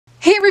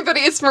Hey everybody,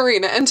 it's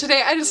Marina, and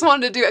today I just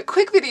wanted to do a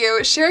quick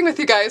video sharing with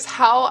you guys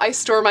how I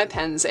store my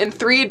pens in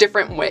 3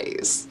 different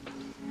ways.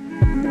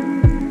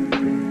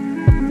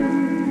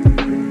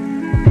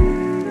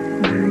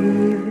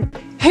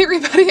 Hey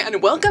everybody,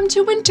 and welcome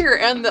to winter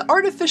and the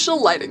artificial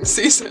lighting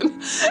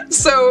season.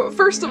 So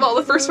first of all,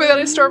 the first way that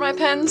I store my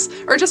pens,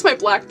 or just my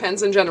black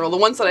pens in general, the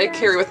ones that I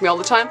carry with me all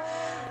the time,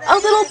 a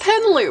little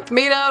pen loop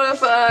made out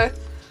of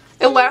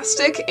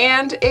elastic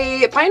and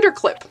a binder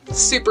clip.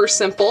 Super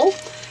simple.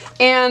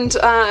 And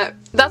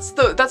that's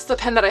the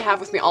pen that I have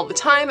with me all the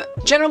time.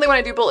 Generally when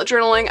I do bullet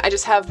journaling, I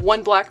just have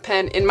one black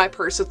pen in my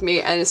purse with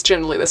me, and it's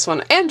generally this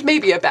one, and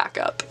maybe a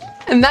backup.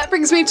 And that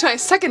brings me to my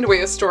second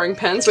way of storing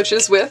pens, which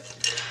is with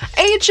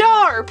a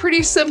jar.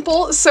 Pretty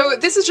simple. So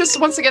this is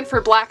just, once again,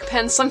 for black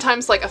pens,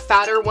 sometimes like a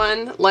fatter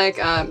one, like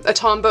a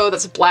Tombow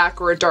that's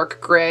black or a dark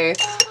gray.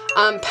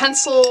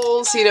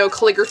 Pencils, you know,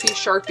 calligraphy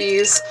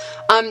Sharpies.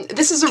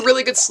 This is a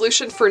really good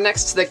solution for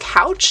next to the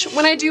couch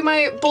when I do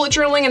my bullet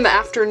journaling in the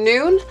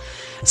afternoon.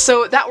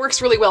 So that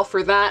works really well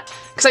for that,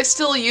 because I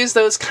still use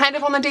those kind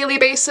of on a daily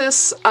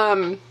basis,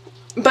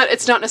 but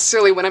it's not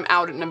necessarily when I'm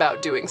out and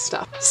about doing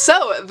stuff.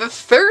 So the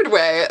third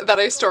way that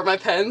I store my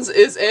pens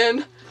is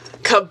in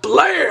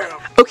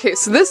kablam! Okay,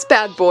 so this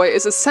bad boy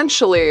is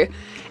essentially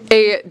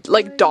a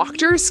like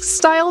doctor's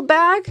style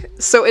bag.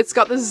 So it's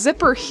got the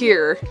zipper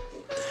here,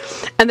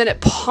 and then it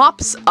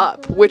pops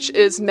up, which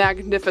is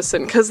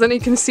magnificent, because then you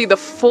can see the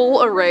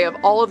full array of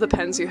all of the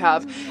pens you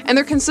have, and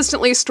they're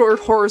consistently stored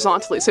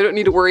horizontally, so you don't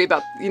need to worry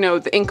about, you know,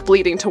 the ink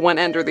bleeding to one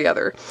end or the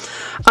other.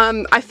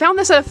 I found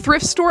this at a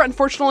thrift store.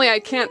 Unfortunately, I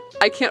can't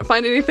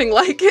find anything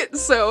like it,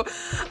 so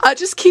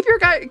just keep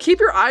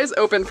your eyes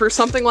open for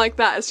something like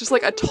that. It's just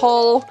like a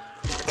tall,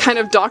 kind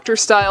of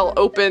doctor-style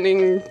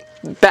opening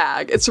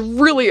bag. It's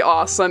really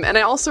awesome, and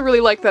I also really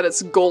like that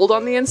it's gold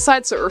on the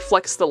inside, so it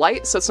reflects the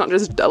light, so it's not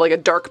just like a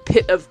dark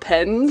pit of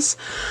pens.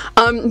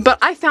 But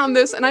I found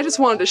this and I just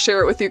wanted to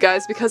share it with you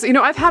guys because, you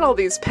know, I've had all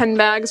these pen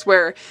bags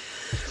where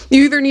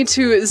you either need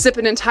to zip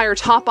an entire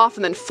top off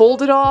and then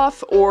fold it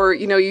off, or,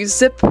 you know, you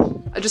zip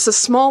just a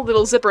small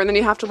little zipper and then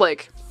you have to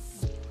like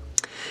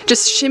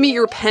just shimmy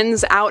your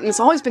pens out, and it's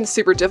always been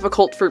super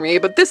difficult for me,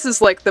 but this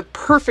is like the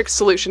perfect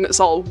solution. It's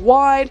all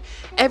wide,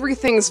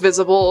 everything's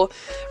visible,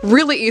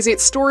 really easy,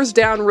 it stores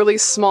down really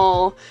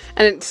small,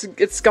 and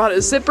it's got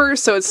a zipper,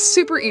 so it's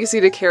super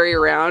easy to carry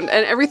around,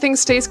 and everything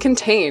stays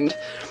contained.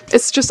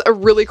 It's just a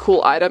really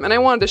cool item, and I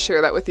wanted to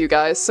share that with you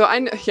guys. So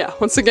yeah,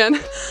 once again,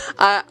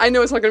 I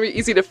know it's not going to be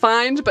easy to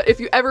find, but if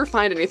you ever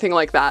find anything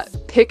like that,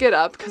 pick it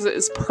up because it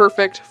is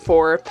perfect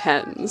for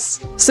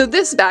pens. So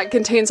this bag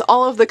contains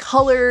all of the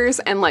colors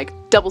and like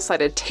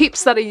double-sided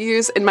tapes that I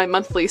use in my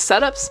monthly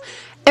setups.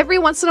 Every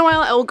once in a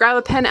while, I will grab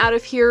a pen out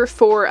of here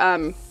for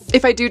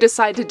if I do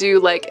decide to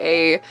do like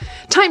a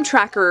time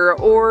tracker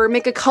or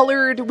make a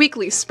colored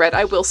weekly spread,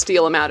 I will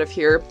steal them out of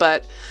here,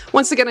 but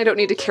once again, I don't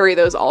need to carry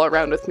those all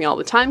around with me all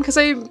the time because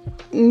I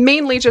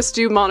mainly just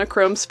do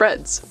monochrome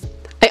spreads.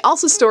 I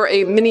also store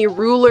a mini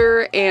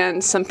ruler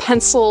and some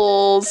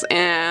pencils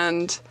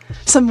and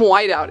some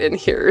whiteout in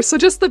here, so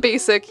just the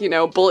basic, you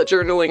know, bullet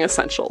journaling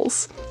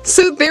essentials.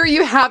 So there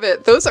you have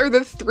it. Those are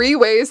the 3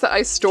 ways that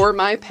I store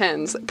my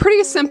pens.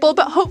 Pretty simple,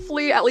 but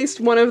hopefully at least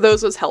one of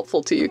those was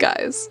helpful to you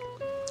guys.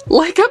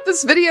 Like up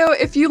this video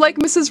if you like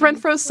Mrs.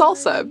 Renfro's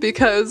salsa,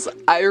 because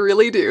I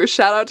really do.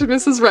 Shout out to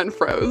Mrs.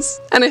 Renfro's.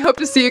 And I hope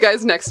to see you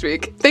guys next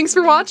week. Thanks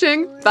for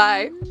watching.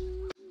 Bye.